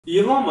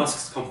Elon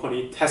Musk's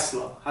company,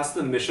 Tesla, has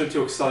the mission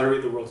to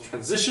accelerate the world's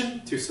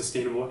transition to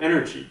sustainable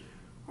energy.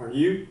 Are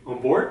you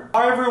on board?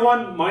 Hi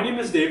everyone, my name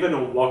is David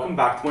and welcome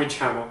back to my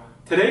channel.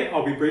 Today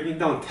I'll be breaking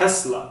down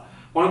Tesla,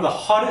 one of the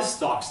hottest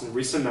stocks in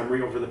recent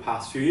memory over the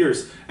past few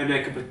years, and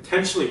that could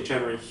potentially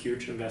generate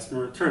huge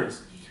investment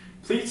returns.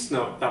 Please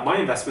note that my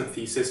investment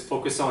thesis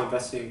focuses on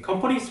investing in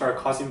companies that are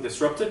causing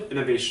disruptive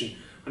innovation,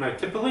 and I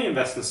typically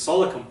invest in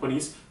solid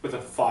companies with a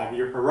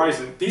 5-year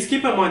horizon. Please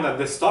keep in mind that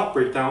this stock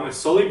breakdown is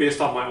solely based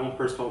off my own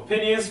personal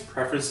opinions,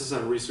 preferences,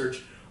 and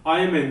research. I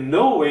am in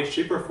no way,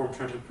 shape, or form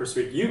trying to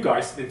persuade you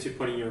guys into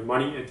putting your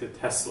money into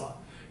Tesla.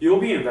 You will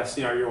be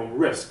investing at your own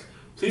risk.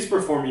 Please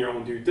perform your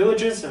own due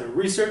diligence and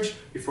research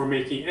before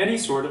making any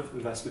sort of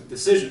investment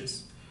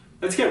decisions.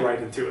 Let's get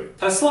right into it.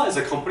 Tesla is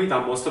a company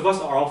that most of us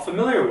are all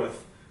familiar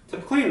with,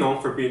 typically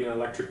known for being an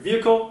electric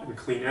vehicle and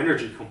clean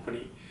energy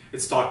company.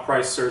 Its stock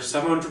price surged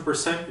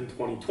 700% in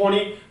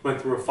 2020,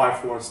 went through a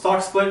 5-for-1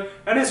 stock split,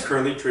 and is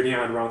currently trading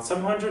at around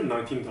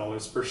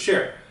 $719 per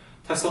share.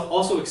 Tesla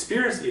also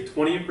experienced a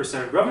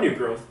 28% revenue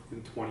growth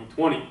in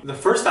 2020. The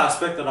first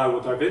aspect that I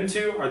will dive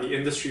into are the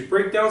industry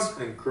breakdowns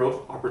and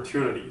growth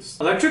opportunities.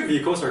 Electric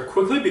vehicles are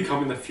quickly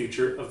becoming the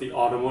future of the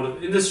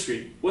automotive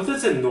industry, with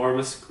its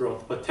enormous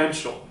growth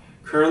potential.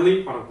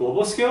 Currently, on a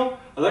global scale,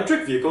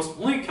 electric vehicles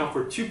only account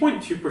for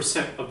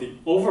 2.2% of the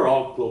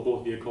overall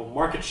global vehicle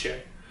market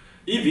share.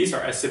 EVs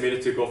are estimated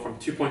to go from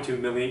 2.2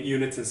 million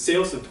units in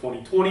sales in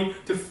 2020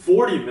 to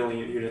 40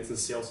 million units in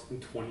sales in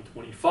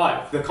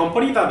 2025. The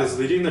company that is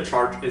leading the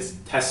charge is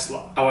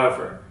Tesla.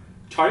 However,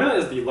 China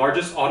is the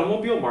largest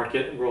automobile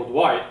market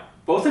worldwide,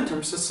 both in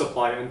terms of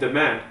supply and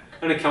demand,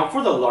 and account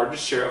for the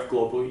largest share of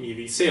global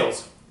EV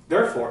sales.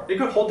 Therefore, it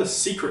could hold the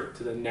secret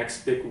to the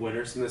next big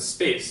winners in this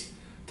space.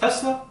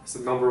 Tesla is the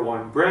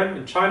 #1 brand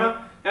in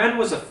China and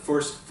was the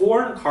first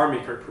foreign car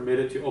maker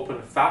permitted to open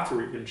a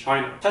factory in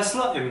China.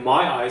 Tesla, in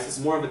my eyes,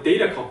 is more of a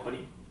data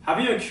company,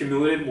 having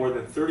accumulated more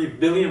than 30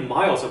 billion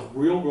miles of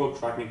real-world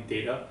driving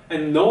data,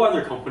 and no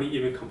other company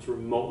even comes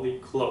remotely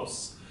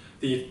close.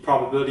 The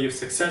probability of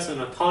success in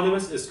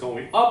autonomous is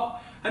going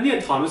up, and the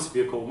autonomous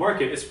vehicle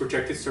market is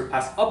projected to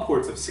surpass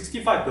upwards of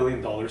 $65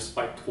 billion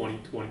by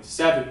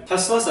 2027.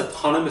 Tesla's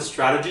autonomous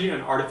strategy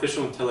and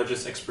artificial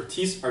intelligence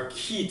expertise are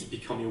key to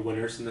becoming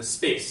winners in this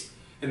space.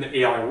 In the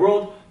AI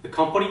world, the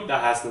company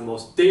that has the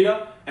most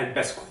data and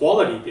best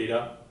quality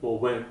data will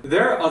win.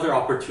 There are other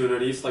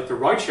opportunities like the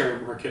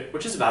ride-sharing market,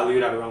 which is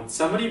valued at around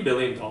 $70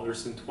 billion in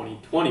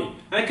 2020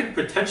 and could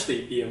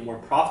potentially be a more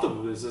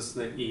profitable business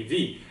than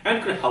EV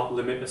and could help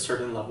limit a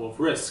certain level of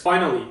risk.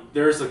 Finally,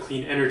 there is the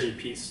clean energy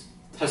piece.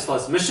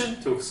 Tesla's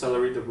mission to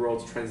accelerate the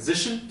world's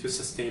transition to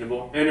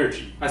sustainable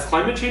energy. As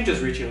climate change is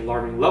reaching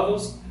alarming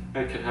levels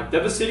and can have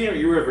devastating or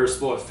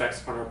irreversible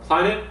effects on our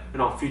planet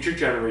and on future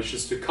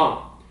generations to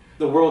come,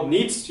 the world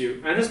needs to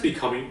and is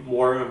becoming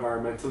more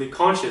environmentally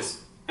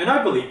conscious. And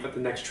I believe that the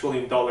next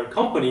trillion-dollar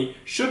company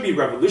should be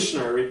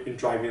revolutionary in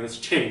driving this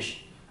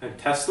change. And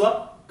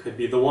Tesla could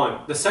be the one.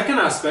 The second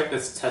aspect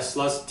is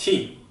Tesla's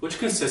team, which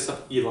consists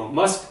of Elon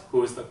Musk,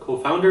 who is the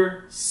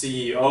co-founder,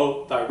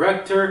 CEO,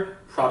 director,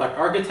 product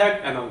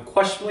architect, and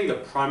unquestionably the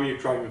primary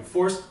driving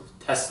force of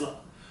Tesla,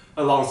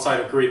 alongside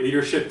a great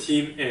leadership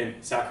team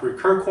in Zachary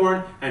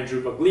Kirkhorn,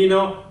 Andrew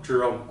Baglino,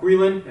 Jerome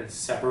Guilin, and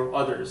several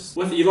others.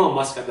 With Elon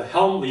Musk at the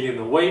helm leading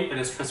the way and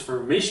his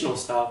transformational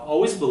style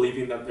always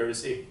believing that there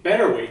is a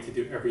better way to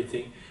do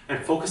everything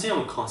and focusing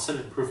on constant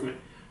improvement,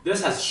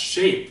 this has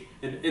shaped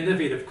an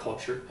innovative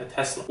culture at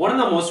Tesla. One of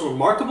the most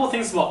remarkable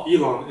things about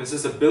Elon is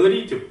his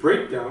ability to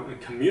break down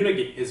and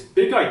communicate his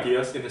big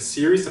ideas in a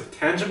series of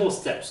tangible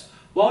steps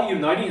while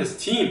uniting his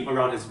team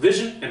around his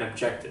vision and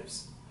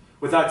objectives.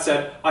 With that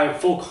said, I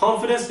have full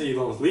confidence in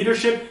Elon's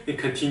leadership in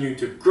continuing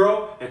to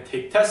grow and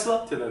take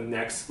Tesla to the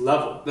next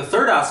level. The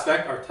third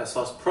aspect are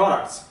Tesla's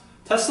products.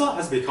 Tesla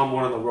has become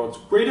one of the world's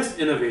greatest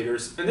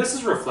innovators, and this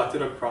is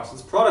reflected across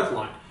its product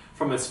line.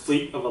 From its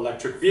fleet of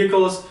electric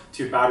vehicles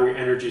to battery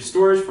energy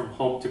storage from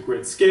home to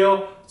grid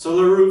scale,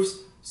 solar roofs,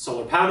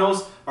 solar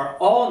panels are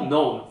all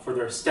known for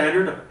their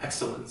standard of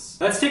excellence.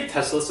 Let's take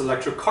Tesla's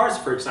electric cars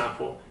for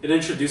example. It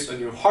introduced a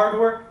new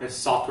hardware and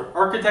software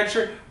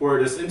architecture where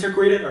it is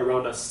integrated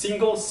around a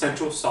single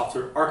central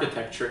software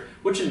architecture,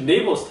 which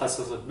enables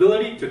Tesla's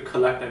ability to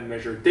collect and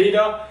measure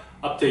data,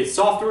 update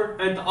software,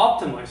 and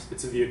optimize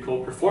its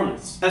vehicle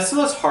performance.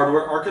 Tesla's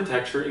hardware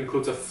architecture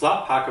includes a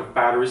flat pack of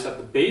batteries at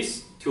the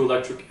base, 2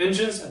 electric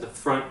engines at the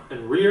front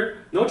and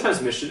rear, no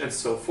transmission, and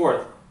so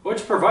forth,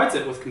 which provides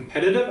it with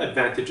competitive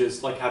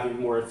advantages like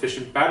having more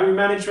efficient battery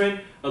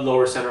management, a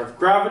lower center of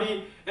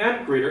gravity,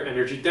 and greater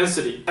energy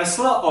density.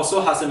 Tesla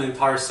also has an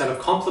entire set of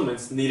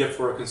complements needed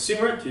for a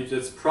consumer to use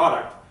its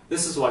product.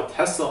 This is why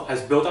Tesla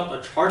has built out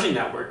a charging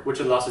network which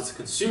allows its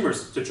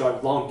consumers to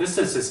drive long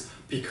distances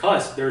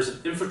because there is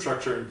an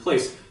infrastructure in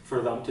place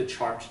for them to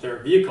charge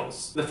their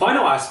vehicles. The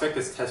final aspect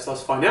is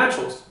Tesla's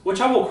financials, which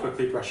I will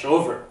quickly brush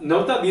over.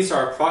 Note that these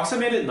are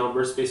approximated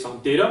numbers based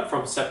on data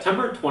from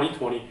September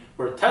 2020,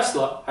 where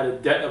Tesla had a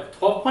debt of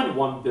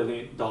 $12.1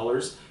 billion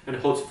and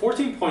holds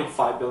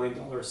 $14.5 billion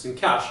in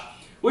cash,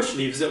 which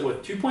leaves it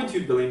with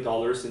 $2.2 billion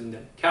in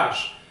net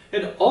cash.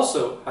 It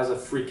also has a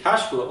free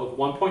cash flow of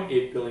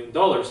 $1.8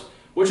 billion,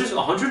 which is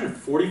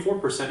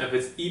 144% of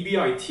its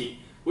EBIT,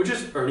 which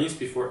is earnings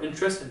before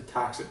interest and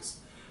taxes.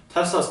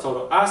 Tesla's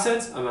total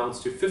assets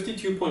amounts to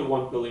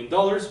 $52.1 billion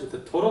with a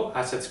total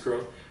assets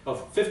growth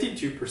of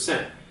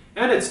 52%,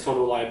 and its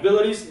total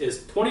liabilities is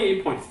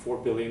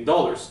 $28.4 billion.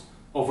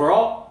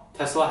 Overall,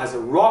 Tesla has a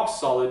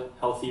rock-solid,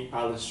 healthy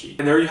balance sheet.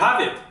 And there you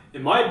have it.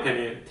 In my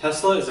opinion,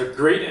 Tesla is a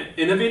great and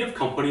innovative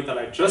company that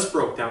I just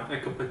broke down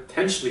and could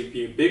potentially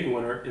be a big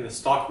winner in the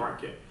stock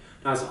market.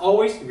 Now, as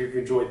always, if you've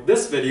enjoyed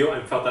this video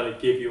and felt that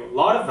it gave you a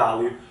lot of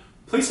value,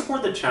 please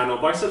support the channel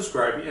by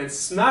subscribing and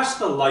smash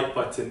the like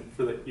button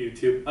for the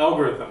YouTube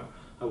algorithm.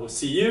 I will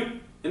see you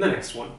in the next one.